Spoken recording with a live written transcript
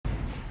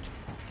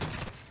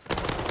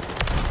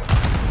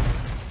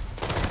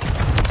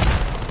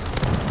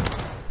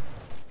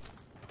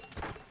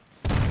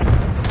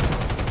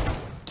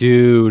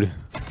Dude.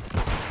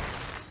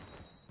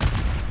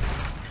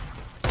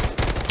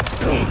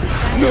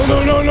 No,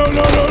 no, no, no,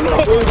 no, no,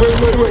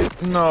 no.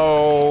 Wait.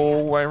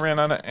 No, I ran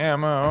out of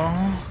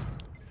ammo.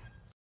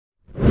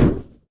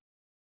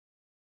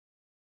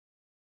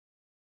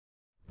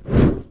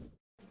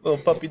 Little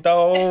puppy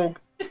dog.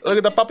 Look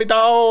at the puppy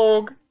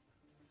dog.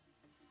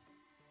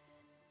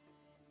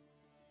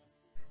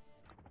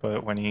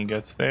 But when he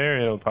gets there,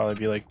 it'll probably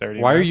be like 30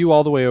 Why are minutes. you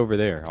all the way over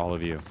there, all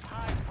of you?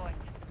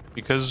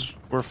 Because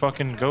we're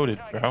fucking goated,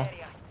 bro.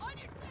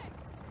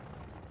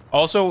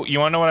 Also, you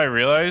wanna know what I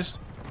realized?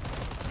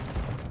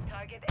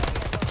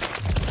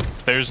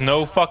 There's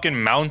no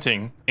fucking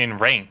mounting in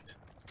ranked.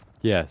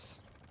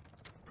 Yes.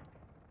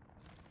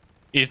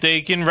 If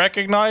they can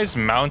recognize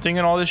mounting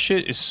and all this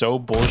shit is so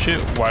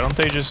bullshit, why don't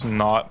they just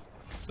not...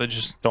 They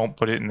just don't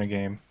put it in the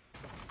game.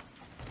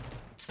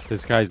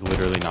 This guy's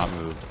literally not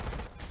moved.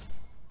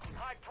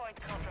 Hardpoint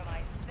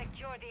compromised.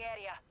 Secure the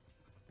area.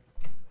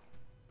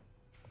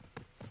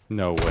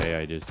 No way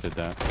I just did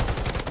that.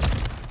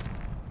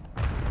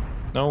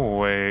 No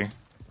way.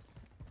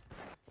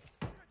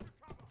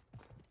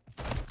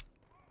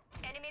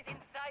 Enemies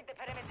inside the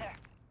perimeter.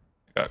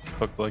 Got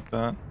cooked like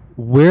that.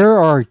 Where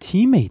are our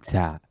teammates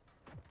at?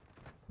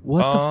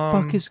 What the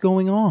fuck is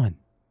going on?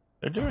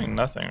 They're doing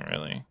nothing,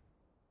 really.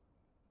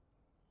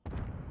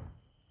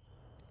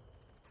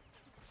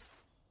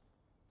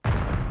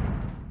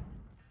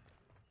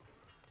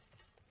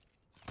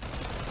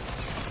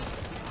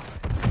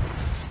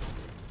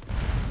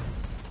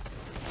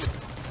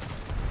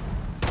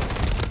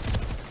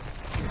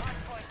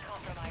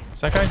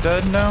 Is that guy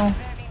dead now?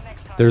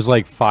 There's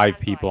like 5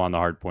 people on the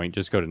hard point.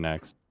 Just go to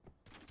next.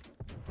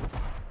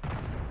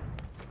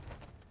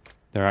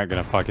 They're not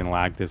gonna fucking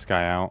lag this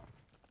guy out.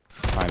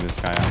 Find this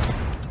guy out.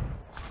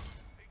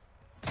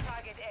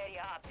 Target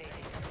area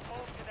updated.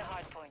 Move to the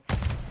hardpoint.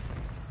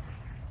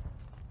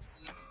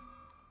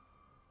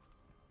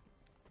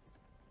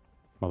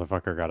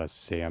 Motherfucker got a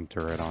SAM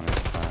turret on his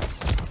class.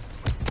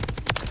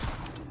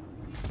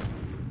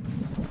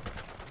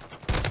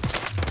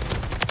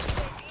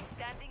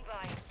 Standing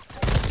by.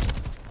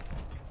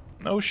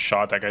 No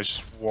shot, that guy's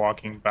just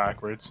walking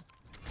backwards.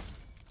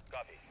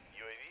 Copy.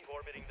 UAV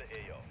orbiting the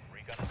AO.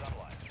 Recon is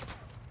online.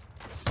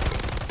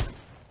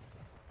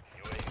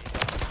 UAV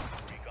down.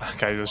 Recon That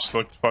guy just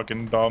looked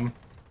fucking dumb.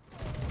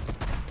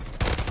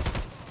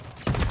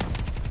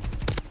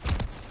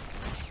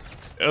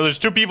 Oh, there's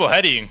 2 people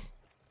heading.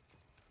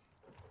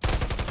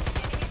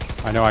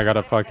 I know I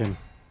gotta fucking...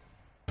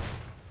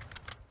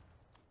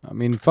 I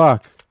mean,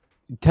 fuck.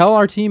 Tell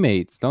our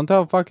teammates. Don't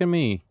tell fucking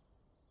me.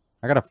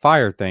 I got a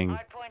fire thing.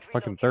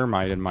 Fucking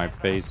thermite in my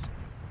face.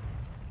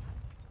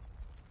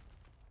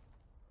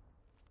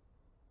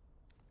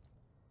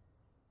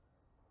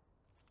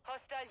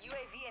 Hostile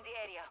UAV in the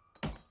area.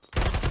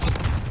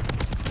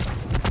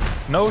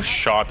 No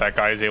shot that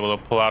guy is able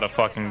to pull out a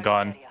fucking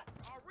gun.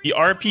 The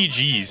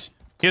RPGs.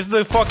 He has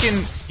the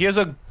fucking... He has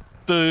the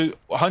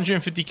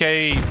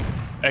 150k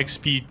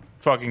XP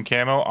fucking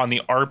camo on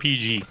the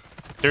RPG.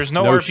 There's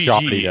no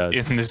shot he RPG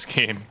does. in this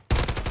game.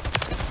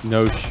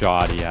 No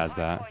shot he has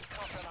that. Point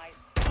compromised.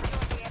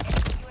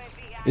 Secure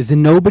the UAV Is there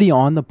nobody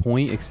on the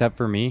point except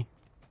for me?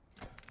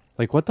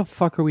 Like, what the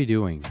fuck are we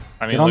doing?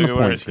 I mean, Get on look the at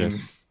where point, our team...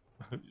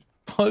 Chris.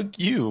 Fuck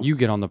you. You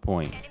get on the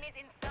point. Enemies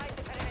inside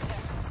the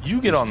perimeter.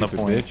 You get on the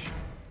Stupid point. bitch.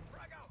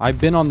 I've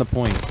been on the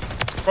point.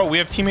 Bro, we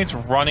have teammates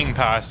running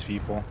past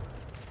people.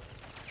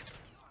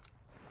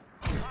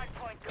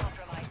 Hardpoint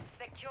compromised.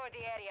 Secure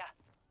the area.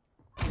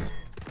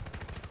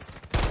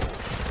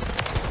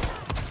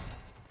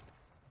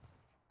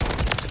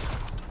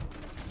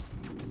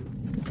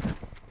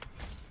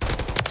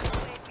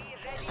 UAV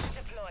ready to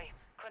deploy.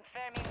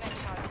 Confirming next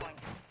hardpoint.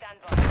 Stand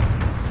by.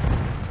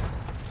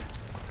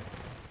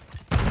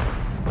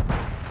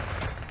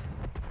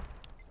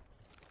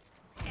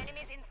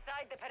 Enemies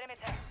inside the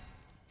perimeter.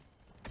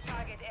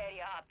 Target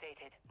area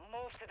updated.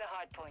 Move to the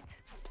hardpoint.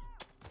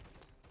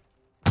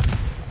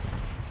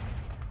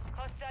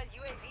 Hostile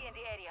UAV in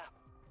the area.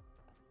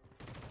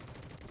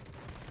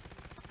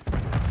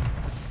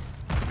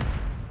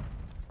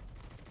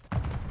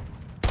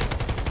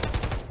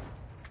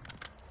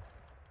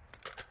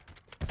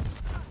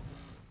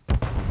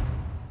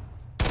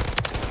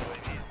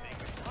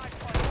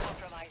 Hardpoint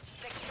compromised.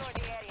 Secure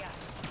the area.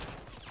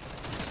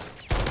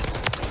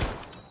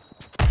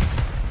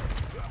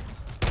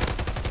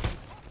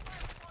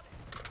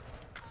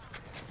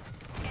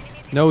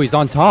 No, he's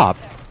on top.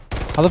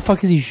 How the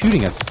fuck is he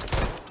shooting us?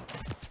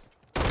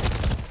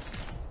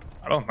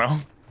 I don't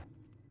know.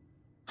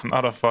 I'm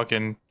not a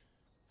fucking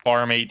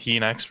Farm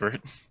 18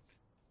 expert.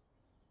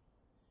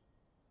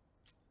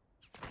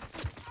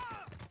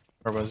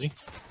 Where was he?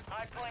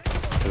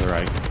 Hardpoint To the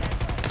right.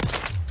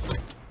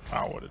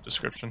 Wow, what a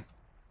description.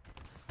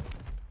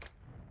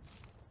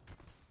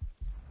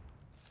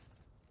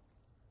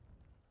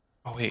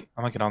 Oh wait,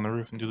 I'm gonna get on the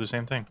roof and do the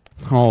same thing.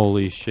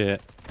 Holy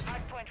shit.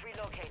 Hardpoint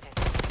relocated.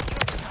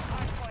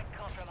 Hardpoint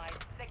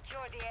compromised.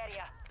 Secure the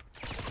area.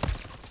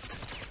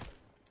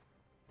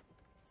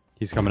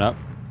 He's coming up.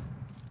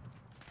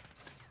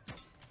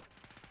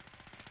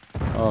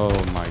 Oh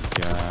my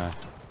god.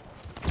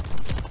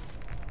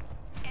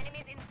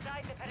 Enemies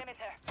inside the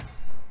perimeter.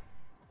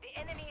 The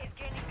enemy is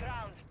gaining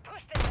ground.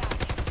 Push them back.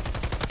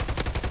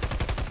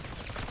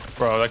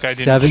 Bro, that guy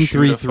didn't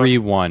shoot a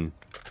 7331.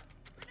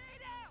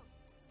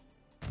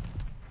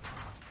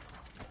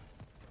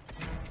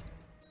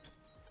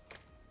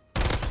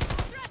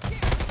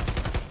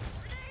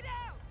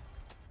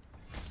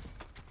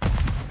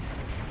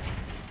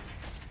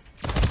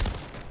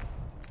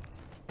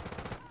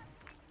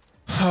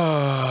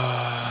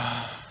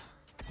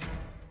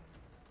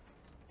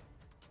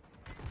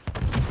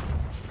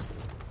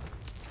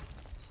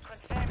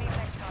 Confirming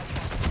next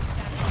target.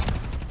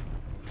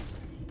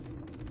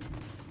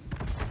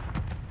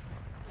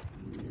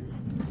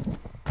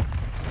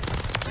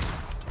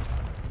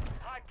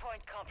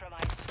 Hardpoint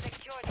compromised.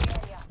 Secure the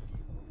area.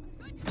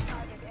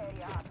 Target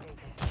area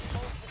updated.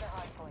 Move to the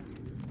hardpoint.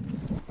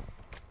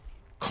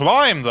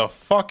 Climb the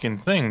fucking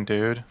thing,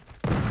 dude.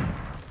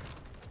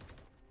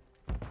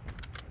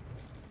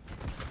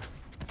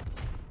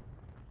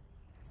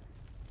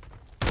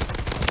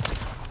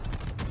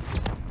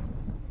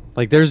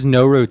 Like, there's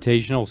no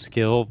rotational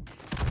skill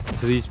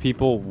to these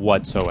people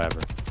whatsoever.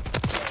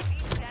 UAV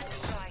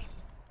standing by.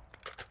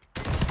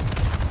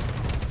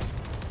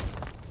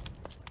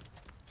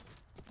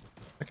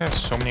 That guy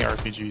has so many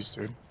RPGs,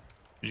 dude.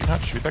 Did you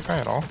not shoot that guy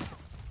at all?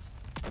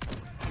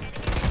 Enemy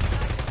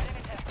inside the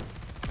perimeter.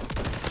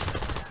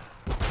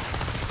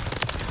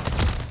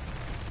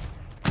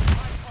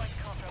 Hardpoint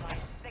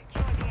compromised.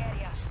 Secure the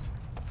area.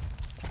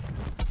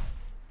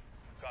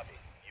 Copy.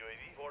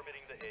 UAV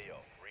orbiting the AO.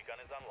 Recon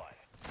is online.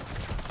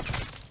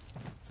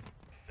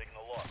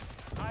 Signal lost.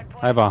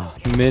 Hardpoint I have a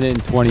located. minute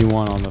and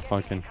 21 on the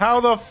fucking... How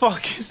the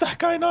fuck is that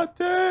guy not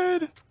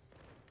dead?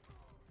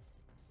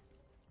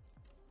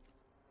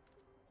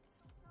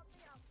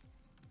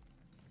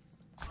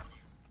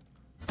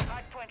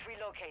 Hardpoint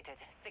relocated.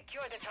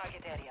 Secure the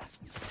target area.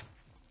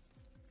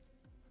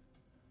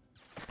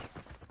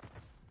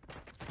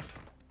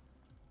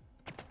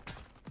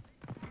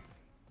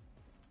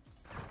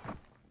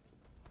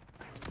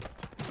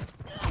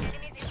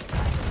 Enemies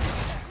inside the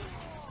perimeter.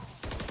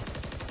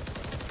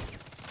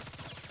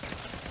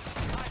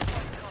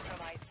 Hardpoint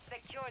compromised.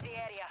 Secure the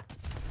area.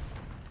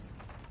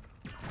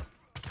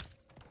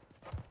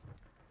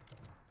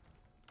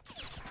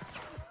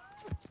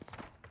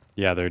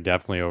 Yeah, they're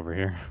definitely over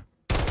here.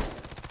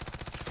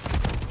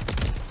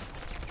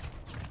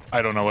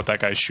 I don't know what that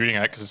guy's shooting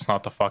at because it's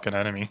not the fucking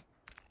enemy.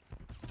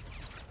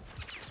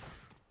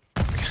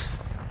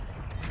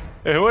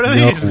 Hey, what are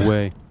these? No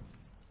way.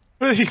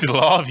 What are these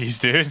lobbies,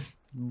 dude?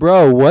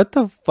 Bro, what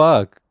the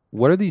fuck?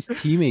 What are these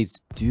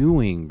teammates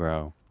doing,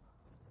 bro?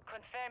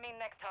 Confirming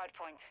next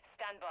hardpoint.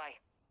 Stand by.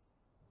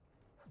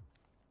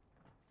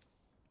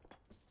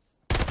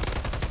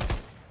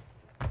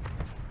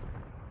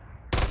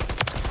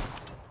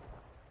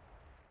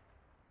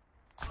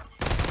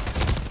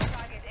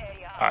 Target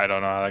area. I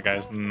don't know how that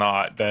guy's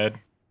not dead.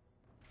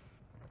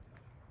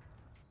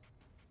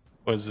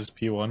 What is this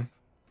P1?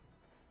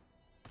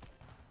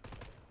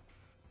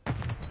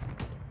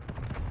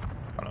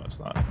 Oh no, it's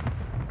not.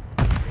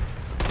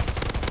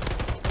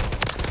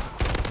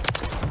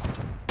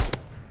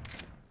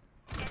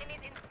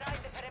 Enemies inside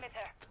the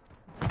perimeter.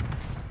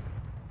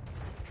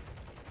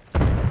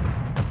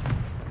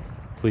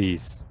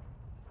 Please.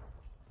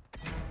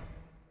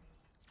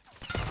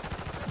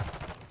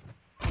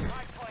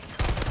 Hardpoint.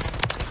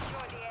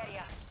 Secure the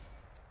area.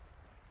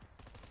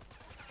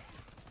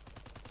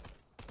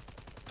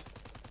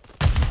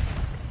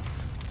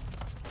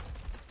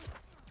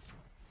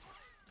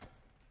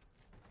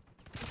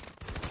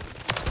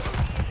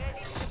 Be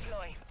ready to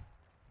deploy.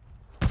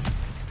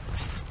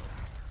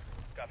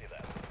 Copy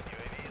that.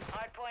 UAV is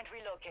Hardpoint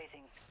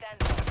relocating. Stand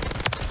by.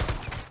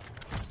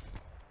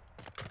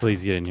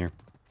 Please get in here.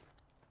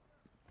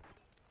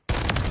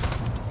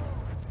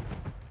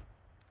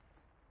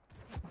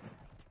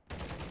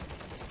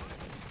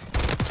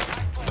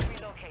 Hardpoint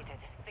relocated.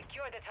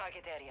 Secure the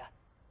target area.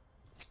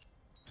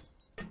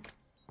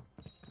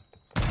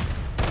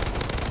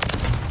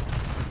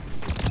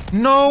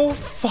 No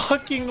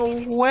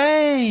fucking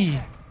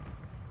way!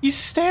 He's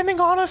standing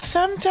on a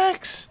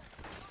Semtex!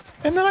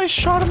 And then I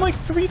shot him like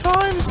 3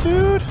 times,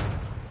 dude!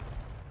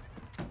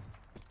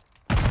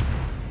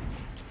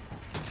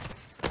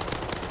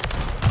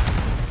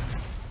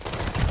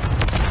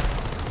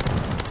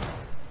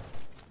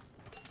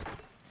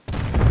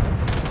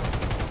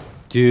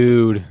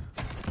 Dude.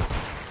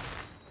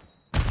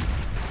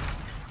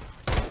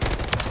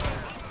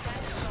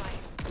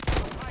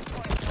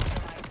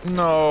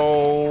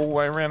 No,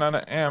 I ran out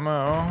of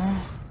ammo.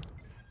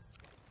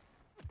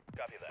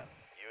 copy that.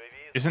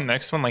 UAV is Isn't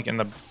next one like in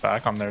the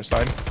back on their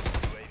side?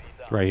 UAV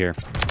down. Right here.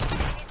 Enemies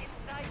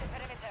inside the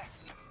perimeter.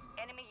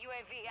 Enemy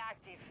UAV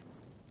active.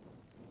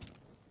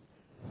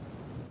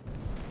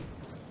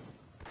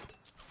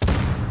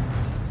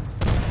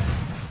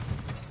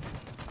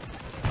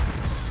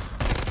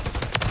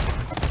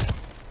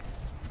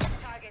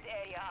 Target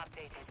area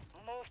updated.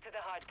 Move to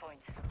the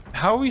hardpoint.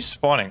 How are we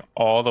spawning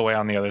all the way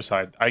on the other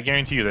side? I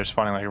guarantee you they're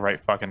spawning like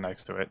right fucking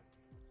next to it.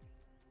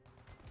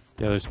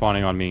 Yeah, they're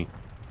spawning on me.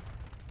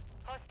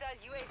 Hostile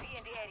UAV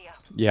in the area.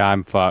 Yeah,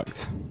 I'm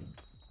fucked.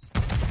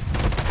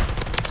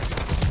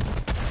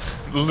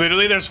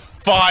 Literally, there's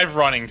 5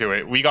 running to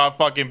it. We got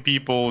fucking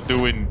people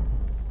doing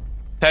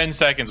 10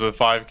 seconds with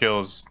 5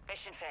 kills,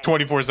 Mission failed.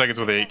 24 seconds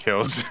with 8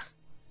 kills.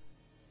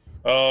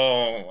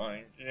 Oh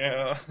my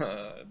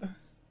god.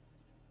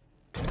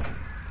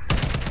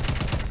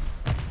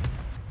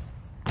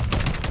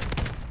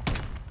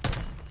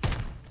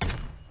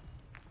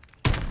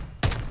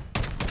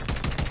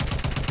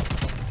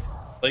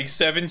 Like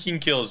 17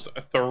 kills,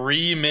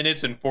 3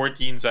 minutes and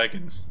 14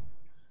 seconds.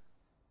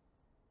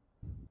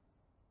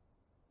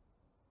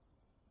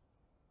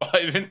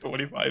 5 and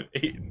 25,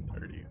 8 and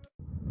 30.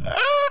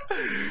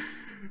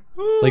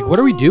 Like, what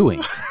are we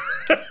doing?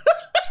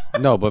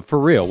 No, but for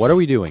real, what are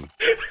we doing?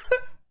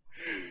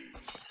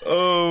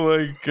 Oh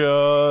my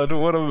god,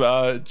 what a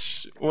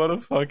match. What a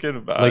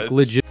fucking match. Like,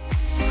 legit.